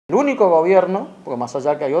El único gobierno, porque más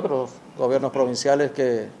allá que hay otros gobiernos provinciales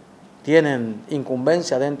que tienen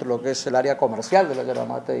incumbencia dentro de lo que es el área comercial de la yerba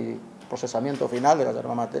mate y procesamiento final de la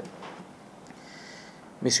yerba mate,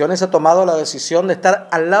 Misiones ha tomado la decisión de estar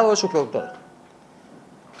al lado de sus productores.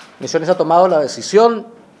 Misiones ha tomado la decisión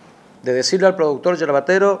de decirle al productor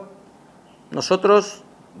yerbatero: nosotros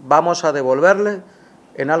vamos a devolverle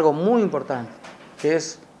en algo muy importante, que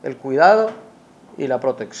es el cuidado y la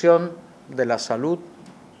protección de la salud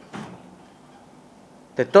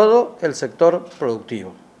de todo el sector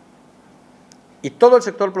productivo. Y todo el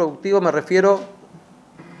sector productivo me refiero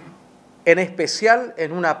en especial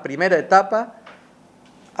en una primera etapa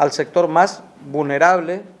al sector más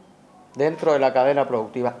vulnerable dentro de la cadena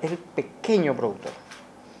productiva, el pequeño productor.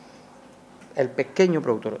 El pequeño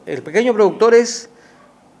productor. El pequeño productor es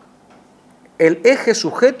el eje,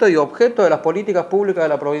 sujeto y objeto de las políticas públicas de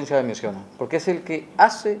la provincia de Misiones, porque es el que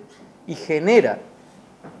hace y genera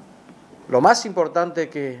lo más importante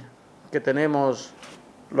que tenemos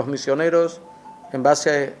los misioneros en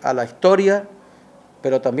base a la historia,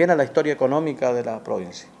 pero también a la historia económica de la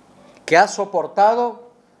provincia, que ha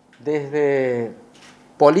soportado desde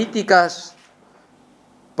políticas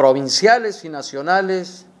provinciales y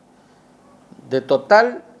nacionales de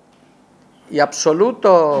total y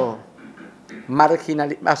absoluta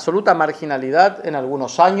marginalidad en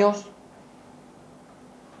algunos años,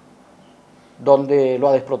 donde lo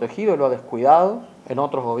ha desprotegido y lo ha descuidado en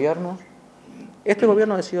otros gobiernos. Este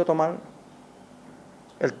gobierno ha decidido tomar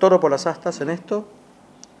el toro por las astas en esto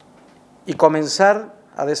y comenzar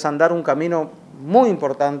a desandar un camino muy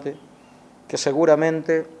importante que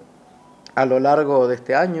seguramente a lo largo de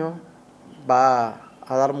este año va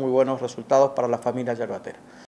a dar muy buenos resultados para la familia yerbatera.